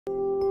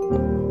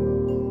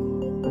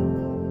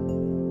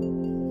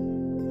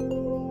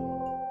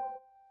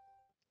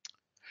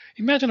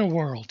Imagine a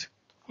world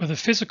where the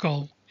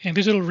physical and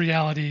digital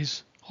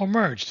realities are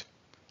merged,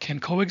 can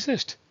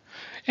coexist,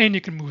 and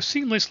you can move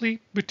seamlessly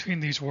between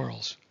these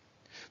worlds.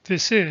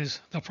 This is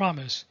the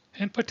promise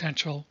and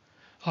potential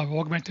of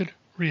augmented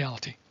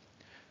reality.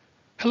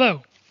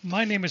 Hello,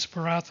 my name is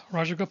Parath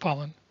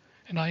Rajagopalan,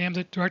 and I am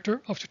the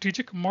Director of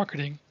Strategic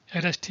Marketing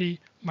at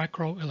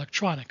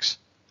STMicroelectronics.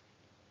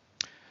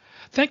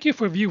 Thank you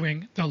for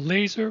viewing the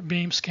laser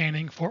beam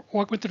scanning for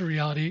augmented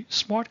reality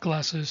smart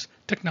glasses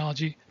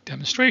technology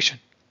demonstration.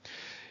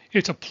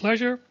 It's a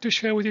pleasure to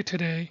share with you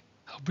today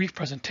a brief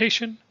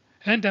presentation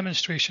and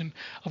demonstration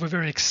of a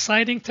very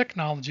exciting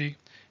technology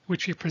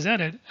which we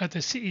presented at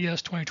the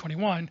CES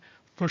 2021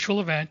 virtual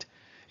event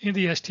in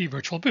the ST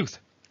virtual booth.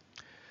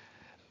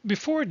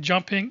 Before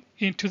jumping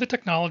into the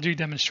technology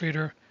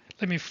demonstrator,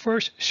 let me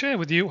first share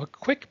with you a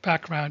quick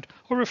background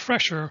or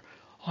refresher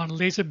on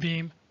laser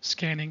beam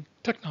scanning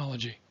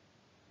technology.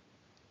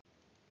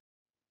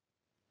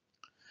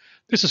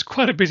 This is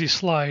quite a busy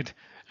slide,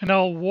 and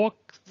I'll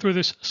walk through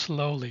this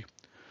slowly.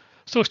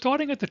 So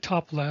starting at the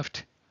top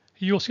left,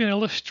 you'll see an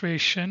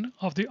illustration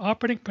of the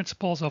operating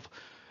principles of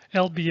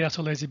LBS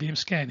or laser beam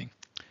scanning.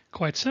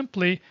 Quite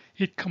simply,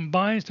 it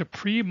combines the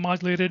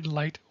pre-modulated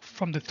light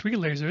from the three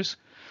lasers,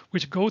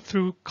 which go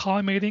through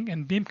collimating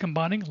and beam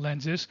combining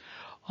lenses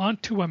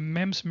onto a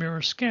MEMS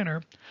mirror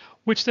scanner,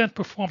 which then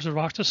performs a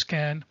raster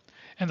scan,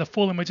 and the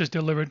full image is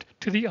delivered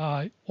to the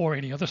eye or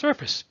any other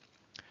surface.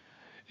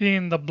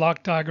 In the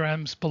block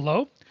diagrams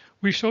below,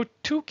 we show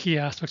two key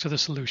aspects of the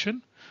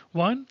solution.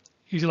 One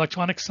is the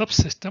electronic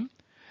subsystem,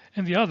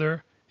 and the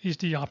other is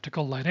the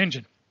optical light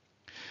engine.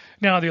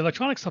 Now, the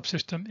electronic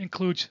subsystem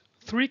includes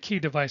three key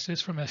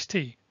devices from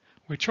ST,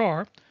 which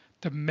are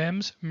the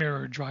MEMS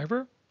mirror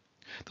driver,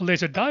 the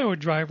laser diode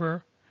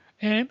driver,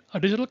 and a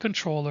digital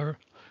controller,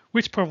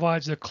 which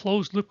provides the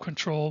closed-loop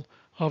control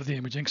of the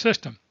imaging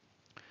system.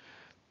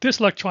 This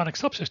electronic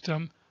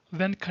subsystem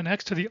then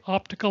connects to the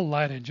optical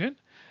light engine,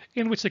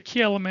 in which the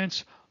key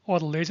elements are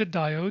the laser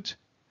diodes,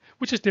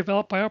 which is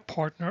developed by our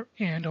partner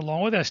and,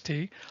 along with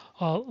ST,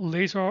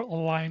 Laser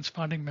Alliance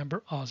founding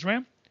member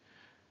Osram.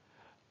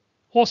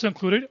 Also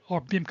included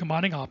are beam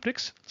combining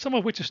optics, some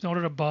of which is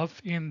noted above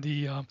in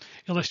the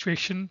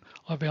illustration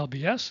of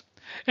LBS,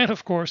 and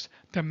of course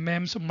the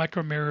MEMS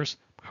micro mirrors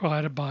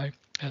provided by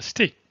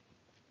ST.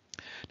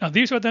 Now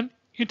these are then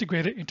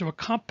integrated into a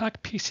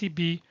compact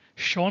PCB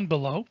shown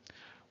below,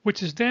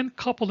 which is then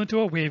coupled into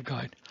a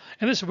waveguide.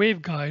 And this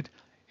waveguide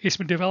has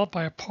been developed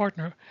by a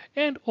partner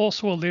and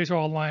also a Laser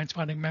Alliance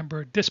founding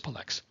member,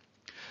 Dispelix.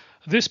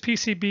 This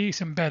PCB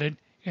is embedded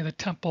in the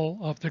temple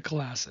of the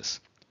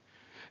glasses.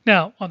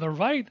 Now, on the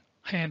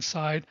right-hand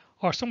side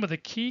are some of the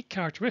key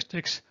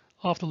characteristics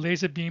of the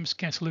laser beam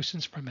scan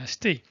solutions from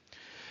ST.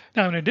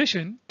 Now, in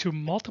addition to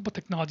multiple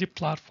technology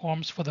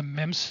platforms for the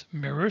MEMS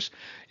mirrors,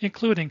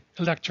 including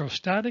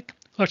electrostatic,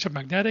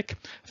 electromagnetic,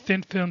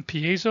 thin film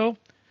piezo,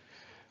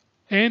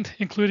 and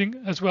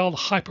including as well the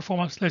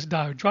high-performance laser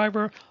diode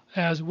driver,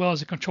 as well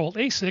as the control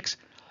ASICs,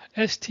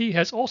 ST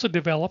has also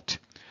developed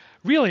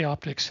relay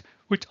optics,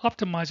 which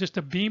optimizes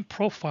the beam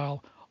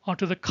profile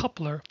onto the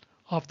coupler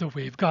of the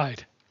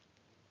waveguide.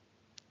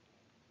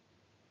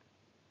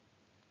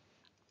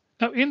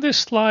 Now, in this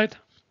slide,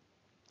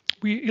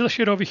 we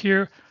illustrate over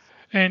here,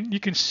 and you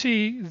can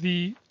see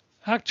the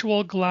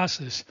actual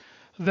glasses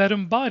that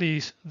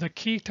embodies the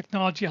key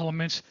technology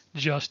elements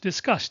just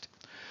discussed.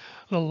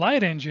 The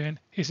light engine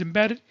is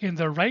embedded in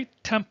the right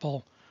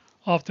temple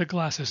of the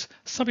glasses.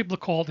 Some people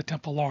call it the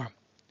temple arm.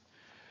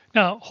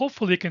 Now,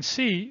 hopefully you can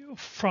see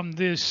from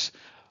this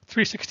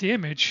 360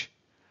 image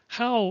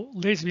how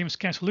laser beam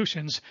scan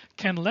solutions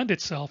can lend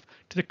itself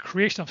to the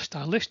creation of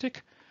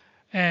stylistic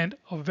and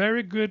a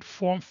very good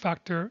form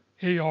factor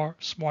AR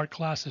smart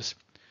glasses.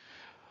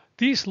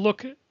 These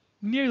look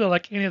nearly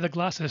like any of the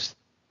glasses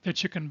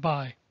that you can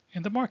buy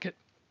in the market.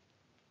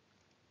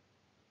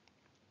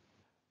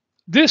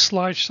 This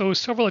slide shows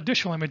several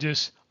additional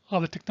images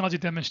of the technology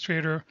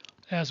demonstrator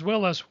as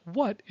well as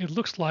what it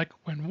looks like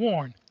when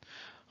worn.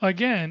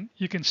 Again,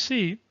 you can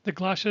see the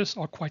glasses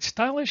are quite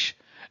stylish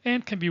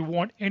and can be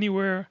worn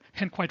anywhere,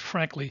 and quite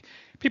frankly,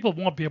 people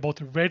won't be able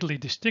to readily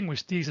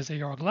distinguish these as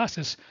AR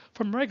glasses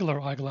from regular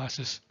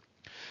eyeglasses.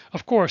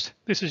 Of course,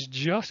 this is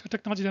just a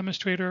technology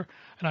demonstrator,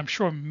 and I'm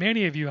sure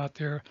many of you out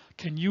there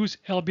can use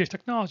LBS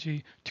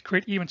technology to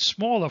create even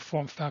smaller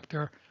form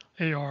factor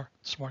AR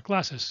smart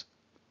glasses.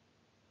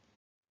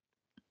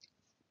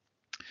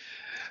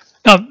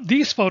 Now,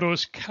 these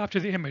photos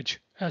capture the image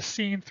as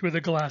seen through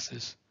the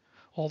glasses.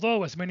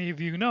 Although, as many of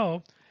you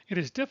know, it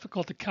is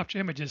difficult to capture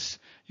images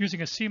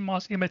using a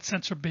CMOS image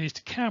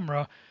sensor-based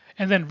camera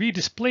and then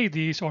redisplay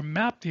these or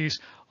map these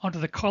onto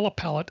the color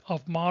palette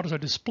of models or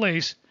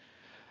displays.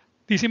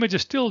 These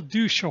images still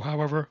do show,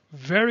 however,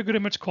 very good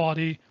image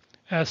quality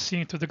as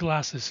seen through the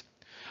glasses.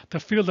 The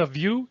field of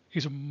view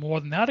is more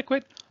than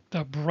adequate.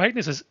 The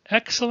brightness is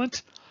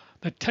excellent.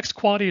 The text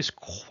quality is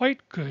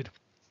quite good.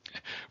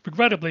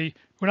 Regrettably,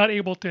 We're not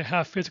able to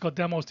have physical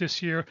demos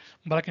this year,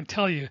 but I can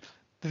tell you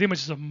the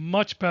images are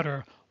much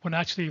better when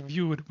actually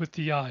viewed with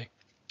the eye.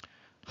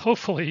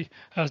 Hopefully,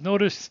 as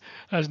noted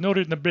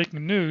in the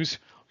breaking news,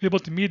 we're able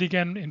to meet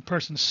again in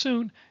person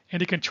soon, and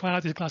you can try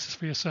out these glasses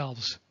for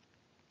yourselves.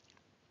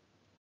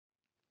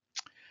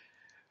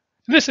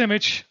 This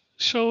image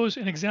shows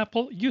an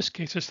example use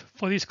cases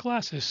for these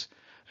glasses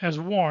as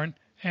worn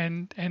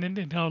and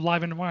in a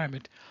live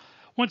environment.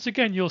 Once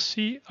again, you'll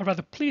see a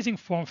rather pleasing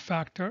form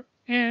factor,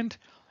 and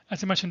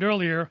as I mentioned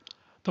earlier,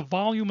 the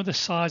volume and the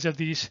size of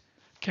these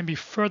can be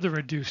further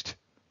reduced.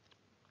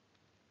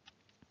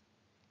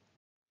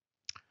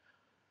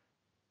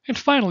 And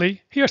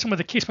finally, here are some of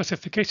the key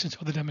specifications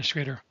of the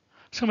demonstrator.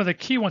 Some of the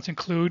key ones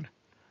include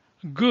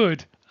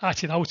good,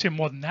 actually I would say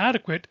more than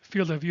adequate,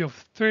 field of view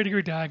of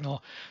 30-degree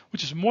diagonal,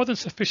 which is more than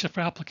sufficient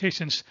for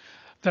applications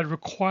that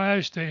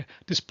requires the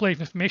display of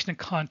information and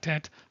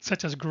content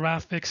such as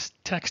graphics,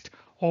 text,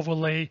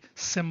 overlay,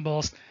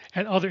 symbols,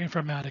 and other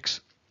informatics.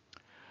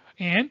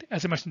 And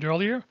as I mentioned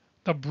earlier,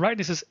 the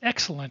brightness is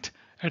excellent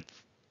at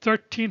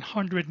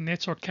 1300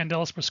 nits or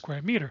candelas per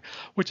square meter,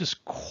 which is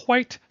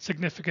quite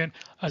significant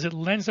as it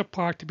lends the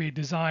part to be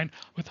designed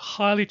with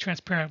highly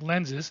transparent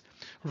lenses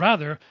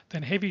rather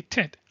than heavy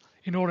tint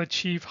in order to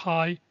achieve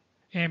high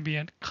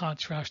ambient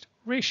contrast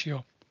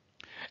ratio.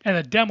 And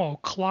the demo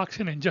clocks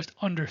in just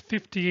under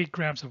 58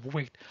 grams of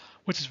weight,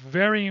 which is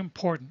very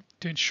important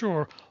to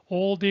ensure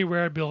all-day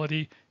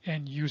wearability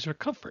and user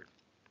comfort.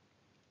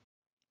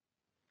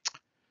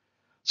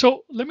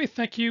 So let me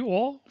thank you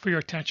all for your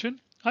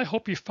attention. I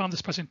hope you found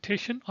this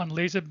presentation on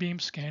laser beam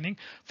scanning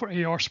for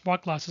AR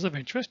smart glasses of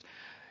interest.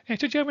 And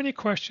should you have any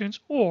questions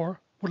or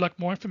would like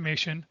more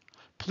information,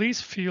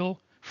 please feel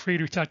free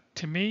to reach out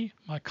to me,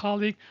 my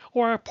colleague,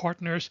 or our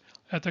partners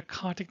at the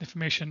contact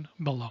information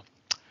below.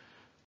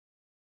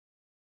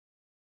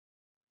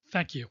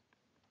 Thank you.